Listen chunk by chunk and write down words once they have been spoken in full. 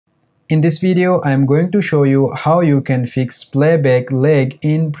In this video, I am going to show you how you can fix playback lag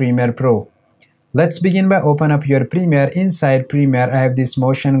in Premiere Pro. Let's begin by open up your Premiere. Inside Premiere, I have this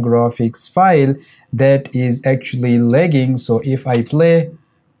motion graphics file that is actually lagging. So if I play,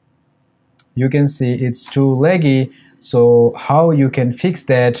 you can see it's too laggy. So how you can fix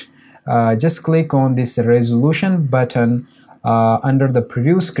that? Just click on this resolution button under the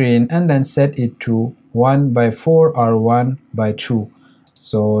preview screen and then set it to 1/4 or 1/2.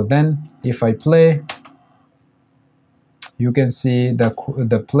 So then if I play, you can see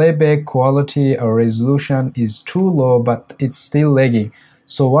the playback quality or resolution is too low, but it's still lagging.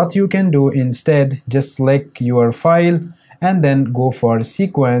 So what you can do instead, just select your file and then go for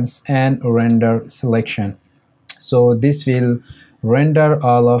sequence and render selection. So this will render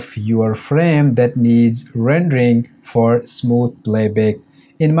all of your frame that needs rendering for smooth playback.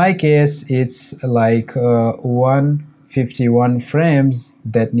 In my case, it's like 151 frames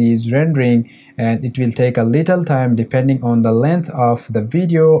that needs rendering, and it will take a little time depending on the length of the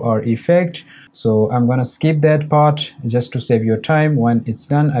video or effect. So I'm gonna skip that part just to save your time. When it's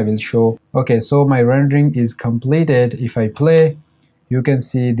done, I will show. Okay, so my rendering is completed. If I play, you can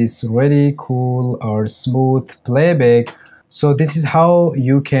see this really cool or smooth playback. So this is how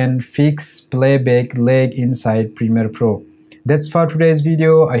you can fix playback lag inside Premiere Pro. That's for today's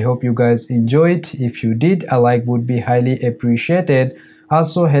video. I hope you guys enjoyed. If you did, a like would be highly appreciated.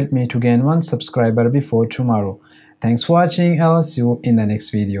 Also help me to gain 1 subscriber before tomorrow. Thanks for watching. I'll see you in the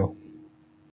next video.